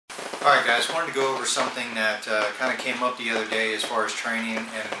Alright guys, wanted to go over something that kind of came up the other day as far as training,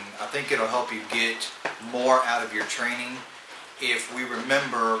 and I think it'll help you get more out of your training if we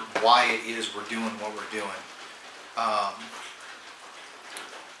remember why it is we're doing what we're doing.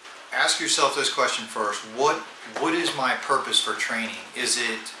 Ask yourself this question first. What is my purpose for training? Is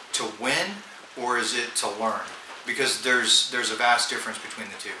it to win or is it to learn? Because there's a vast difference between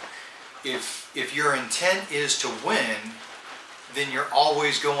the two. If your intent is to win, then you're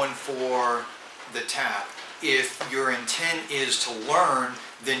always going for the tap. If your intent is to learn,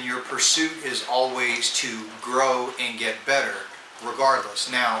 then your pursuit is always to grow and get better,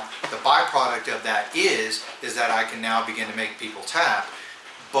 regardless. Now, the byproduct of that is that I can now begin to make people tap.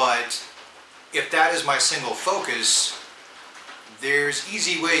 But if that is my single focus, there's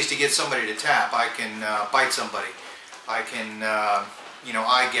easy ways to get somebody to tap. I can bite somebody. I can,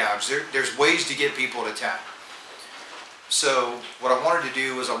 eye gouge. There's ways to get people to tap. So what I wanted to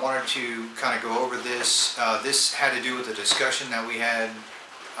do was I wanted to kind of go over this. This had to do with a discussion that we had,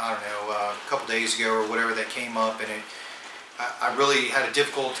 I don't know, a couple days ago or whatever that came up, and I really had a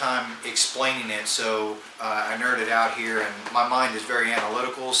difficult time explaining it, so I nerded out here, and my mind is very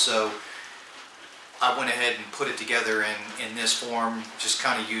analytical, so I went ahead and put it together in this form, just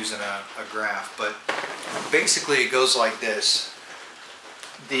kind of using a graph. But basically it goes like this.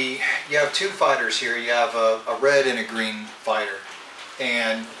 You have two fighters here. You have a red and a green fighter,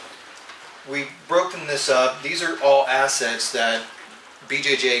 and we've broken this up. These are all assets that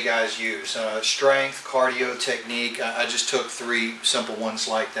BJJ guys use: strength, cardio, technique. I just took three simple ones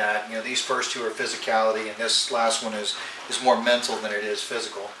like that. These first two are physicality, and this last one is more mental than it is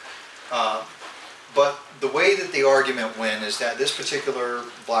physical. But the way that the argument went is that this particular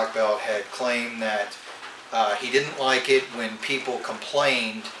black belt had claimed that he didn't like it when people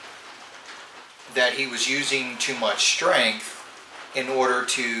complained that he was using too much strength in order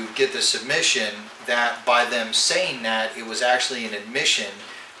to get the submission, that by them saying that, it was actually an admission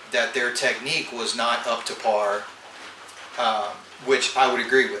that their technique was not up to par, which I would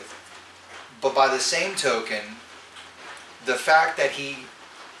agree with. But by the same token, the fact that he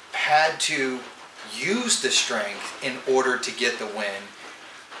had to use the strength in order to get the win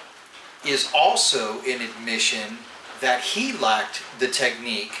is also an admission that he lacked the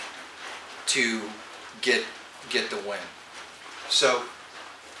technique to get the win. So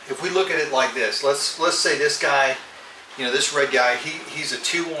if we look at it like this, let's say this guy, this red guy, he's a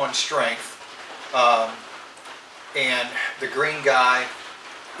 2 on strength, and the green guy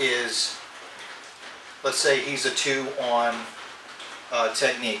is, let's say he's a 2 on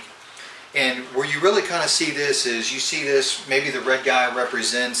technique. And where you really kind of see this is, you see this, maybe the red guy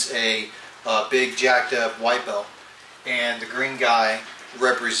represents a big jacked up white belt, and the green guy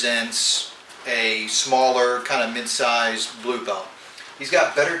represents a smaller kind of mid-sized blue belt. He's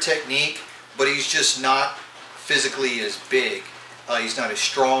got better technique, but he's just not physically as big. He's not as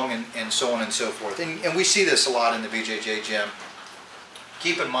strong, and so on and so forth. And we see this a lot in the BJJ gym.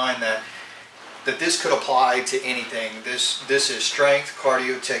 Keep in mind that this could apply to anything. This is strength,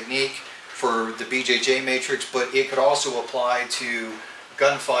 cardio, technique for the BJJ matrix, but it could also apply to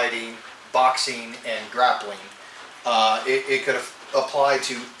gunfighting, boxing, and grappling. It could apply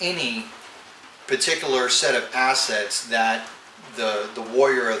to any particular set of assets that the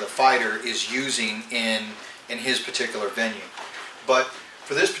warrior or the fighter is using in his particular venue. But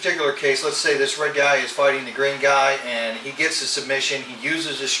for this particular case, let's say this red guy is fighting the green guy, and he gets a submission. He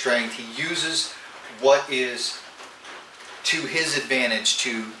uses his strength. He uses what is to his advantage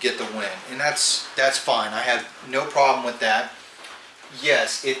to get the win, and that's fine. I have no problem with that.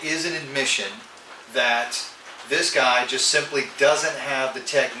 Yes, it is an admission that this guy just simply doesn't have the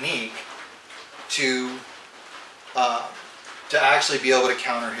technique to actually be able to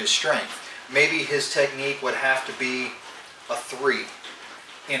counter his strength. Maybe his technique would have to be a 3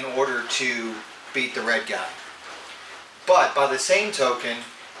 in order to beat the red guy. But by the same token,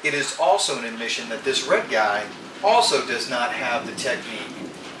 it is also an admission that this red guy also does not have the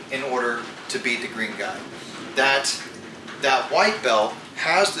technique in order to beat the green guy. That white belt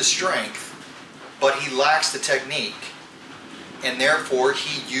has the strength, but he lacks the technique, and therefore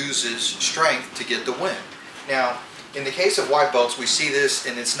he uses strength to get the win. Now, in the case of white belts, we see this,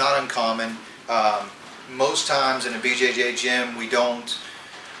 and it's not uncommon. Most times in a BJJ gym, we don't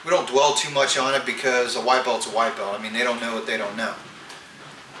dwell too much on it, because a white belt's a white belt. I mean, they don't know what they don't know.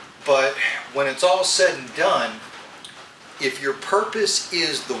 But when it's all said and done, if your purpose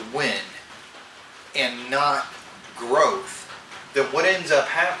is the win and not growth, then what ends up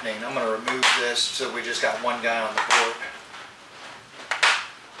happening, I'm going to remove this so we just got one guy on the board.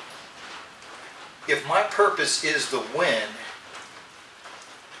 If my purpose is the win,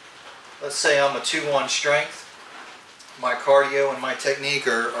 let's say I'm a 2 on strength, my cardio and my technique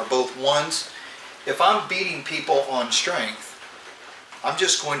are both 1s. If I'm beating people on strength, I'm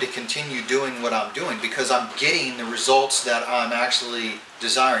just going to continue doing what I'm doing because I'm getting the results that I'm actually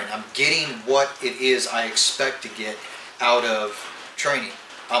desiring. I'm getting what it is I expect to get out of training.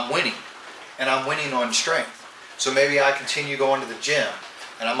 I'm winning, and I'm winning on strength. So maybe I continue going to the gym,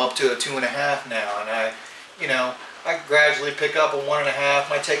 and I'm up to a 2.5 now, and I gradually pick up a 1.5.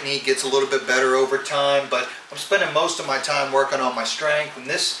 My technique gets a little bit better over time, but I'm spending most of my time working on my strength, and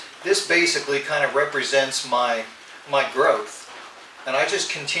this basically kind of represents my growth. And I just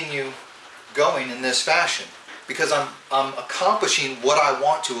continue going in this fashion because I'm accomplishing what I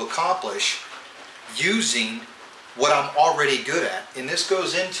want to accomplish using what I'm already good at. And this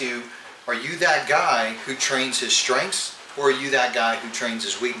goes into, are you that guy who trains his strengths, or are you that guy who trains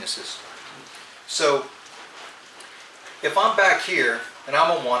his weaknesses? So if I'm back here and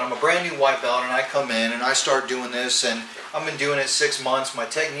I'm a 1, I'm a brand new white belt, and I come in and I start doing this, and I've been doing it 6 months. My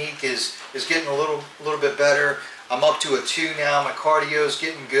technique is getting a little bit better. I'm up to a 2 now. My cardio is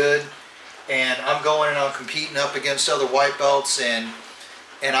getting good, and I'm going and I'm competing up against other white belts, and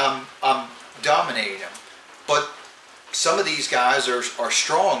I'm dominating them. But some of these guys are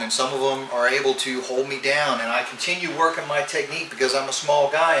strong, and some of them are able to hold me down, and I continue working my technique because I'm a small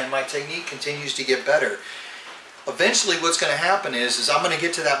guy, and my technique continues to get better. Eventually what's going to happen is I'm going to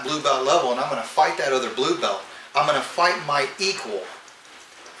get to that blue belt level, and I'm going to fight that other blue belt. I'm going to fight my equal,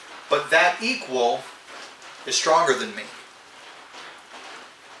 but that equal is stronger than me.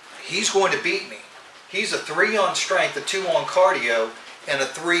 He's going to beat me. He's a 3 on strength, a 2 on cardio, and a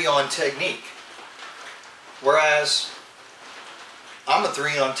 3 on technique. Whereas I'm a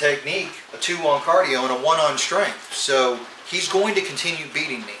 3 on technique, a 2 on cardio, and a 1 on strength. So he's going to continue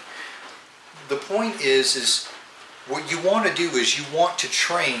beating me. The point is what you want to do is you want to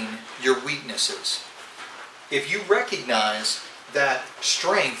train your weaknesses. If you recognize that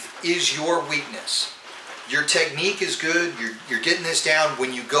strength is your weakness, your technique is good, you're getting this down,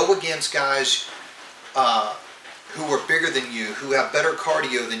 when you go against guys who are bigger than you, who have better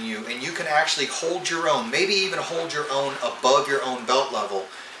cardio than you, and you can actually hold your own, maybe even hold your own above your own belt level,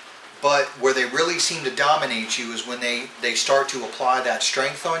 but where they really seem to dominate you is when they start to apply that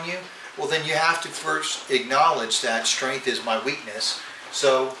strength on you. Well, then you have to first acknowledge that strength is my weakness.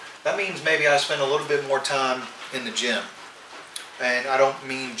 So that means maybe I spend a little bit more time in the gym. And I don't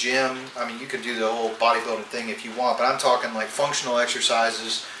mean gym, I mean you can do the whole bodybuilding thing if you want, but I'm talking like functional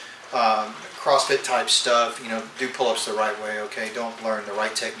exercises, CrossFit type stuff, do pull-ups the right way, okay? Don't learn the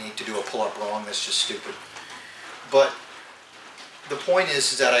right technique to do a pull-up wrong, that's just stupid. But the point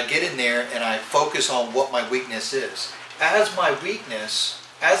is that I get in there and I focus on what my weakness is. As my weakness,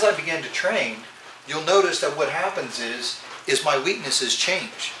 as I begin to train, you'll notice that what happens is my weaknesses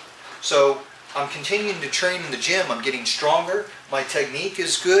change. So I'm continuing to train in the gym, I'm getting stronger, my technique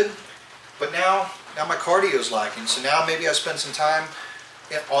is good, but now my cardio is lacking. So now maybe I spend some time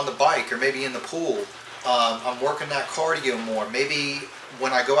on the bike or maybe in the pool. I'm working that cardio more. Maybe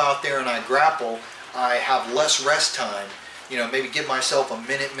when I go out there and I grapple, I have less rest time. Maybe give myself a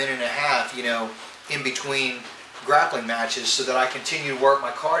minute and a half, in between grappling matches so that I continue to work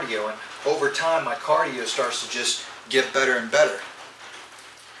my cardio. And over time, my cardio starts to just get better and better.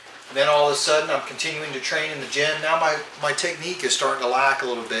 And then all of a sudden, I'm continuing to train in the gym. Now my technique is starting to lack a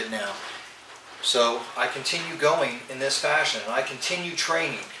little bit now. So I continue going in this fashion, and I continue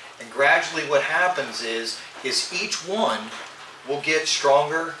training. And gradually what happens is each one will get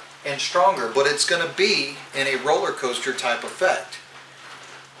stronger and stronger, but it's going to be in a roller coaster type effect.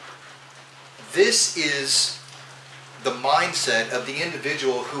 This is the mindset of the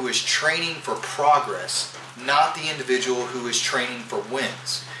individual who is training for progress, not the individual who is training for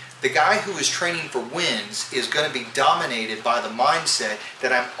wins. The guy who is training for wins is going to be dominated by the mindset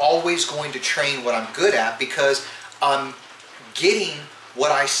that I'm always going to train what I'm good at because I'm getting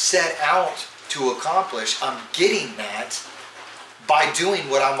what I set out to accomplish. I'm getting that by doing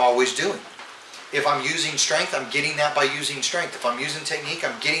what I'm always doing. If I'm using strength, I'm getting that by using strength. If I'm using technique,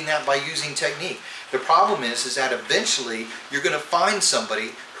 I'm getting that by using technique. The problem is that eventually you're going to find somebody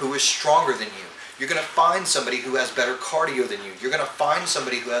who is stronger than you. You're going to find somebody who has better cardio than you. You're going to find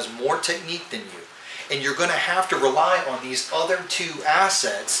somebody who has more technique than you. And you're going to have to rely on these other two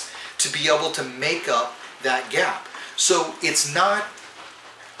assets to be able to make up that gap. So it's not,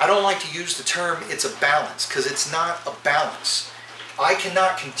 I don't like to use the term it's a balance, because it's not a balance. I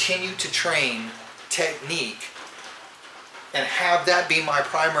cannot continue to train technique and have that be my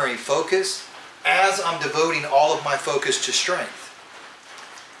primary focus as I'm devoting all of my focus to strength.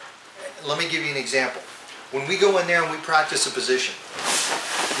 Let me give you an example. When we go in there and we practice a position,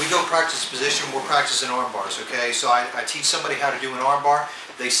 we go practice position, we're practicing arm bars, okay? So I teach somebody how to do an arm bar.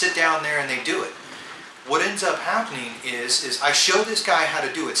 They sit down there and they do it. What ends up happening is I show this guy how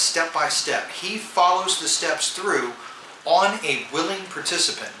to do it step by step. He follows the steps through on a willing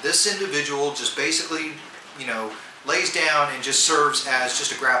participant. This individual just basically, you know, lays down and just serves as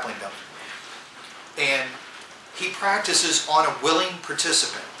just a grappling dummy. And he practices on a willing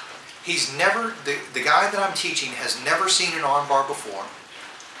participant. He's never, the guy that I'm teaching has never seen an arm bar before.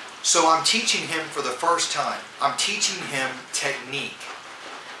 So I'm teaching him for the first time. I'm teaching him technique.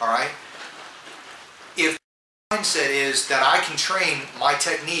 All right? If the mindset is that I can train my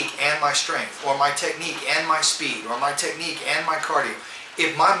technique and my strength, or my technique and my speed, or my technique and my cardio,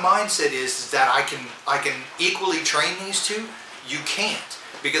 if my mindset is that I can equally train these two, you can't.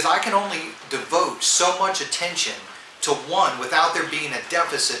 Because I can only devote so much attention to one without there being a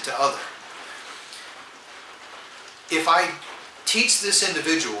deficit to other. If I teach this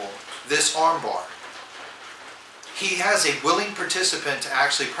individual this arm bar, he has a willing participant to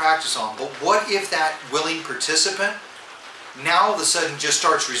actually practice on. But what if that willing participant now all of a sudden just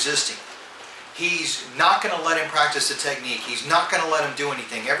starts resisting? He's not going to let him practice the technique. He's not going to let him do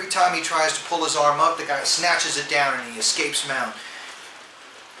anything. Every time he tries to pull his arm up, the guy snatches it down and he escapes mount.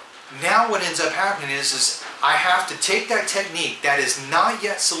 Now what ends up happening is I have to take that technique that is not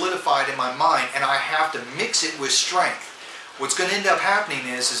yet solidified in my mind and I have to mix it with strength. What's going to end up happening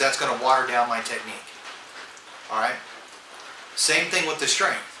is that's going to water down my technique. Alright? Same thing with the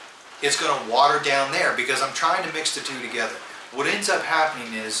strength. It's going to water down there because I'm trying to mix the two together. What ends up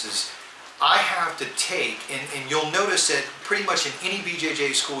happening is I have to take, and you'll notice that pretty much in any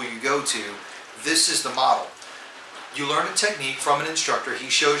BJJ school you go to, this is the model. You learn a technique from an instructor. He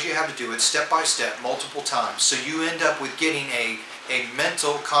shows you how to do it step by step, multiple times. So you end up with getting a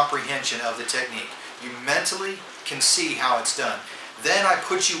mental comprehension of the technique. You mentally can see how it's done. Then I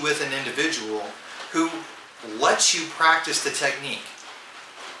put you with an individual who lets you practice the technique.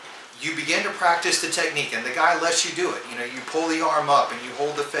 You begin to practice the technique and the guy lets you do it. You know, you pull the arm up and you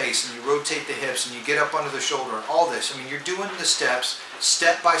hold the face and you rotate the hips and you get up under the shoulder and all this. I mean, you're doing the steps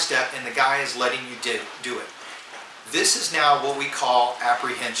step by step and the guy is letting you do it. This is now what we call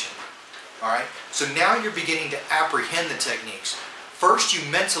apprehension. Alright? So now you're beginning to apprehend the techniques. First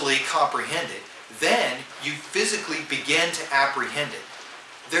you mentally comprehend it, then you physically begin to apprehend it.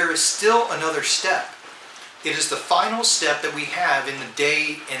 There is still another step. It is the final step that we have in the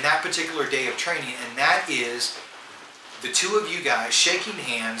day, in that particular day of training, and that is the two of you guys shaking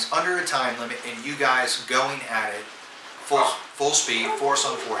hands under a time limit and you guys going at it full speed, force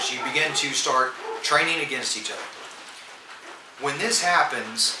on force. You begin to start training against each other. When this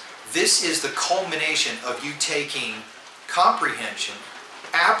happens, this is the culmination of you taking comprehension,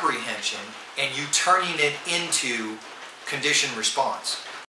 apprehension, and you turning it into conditioned response.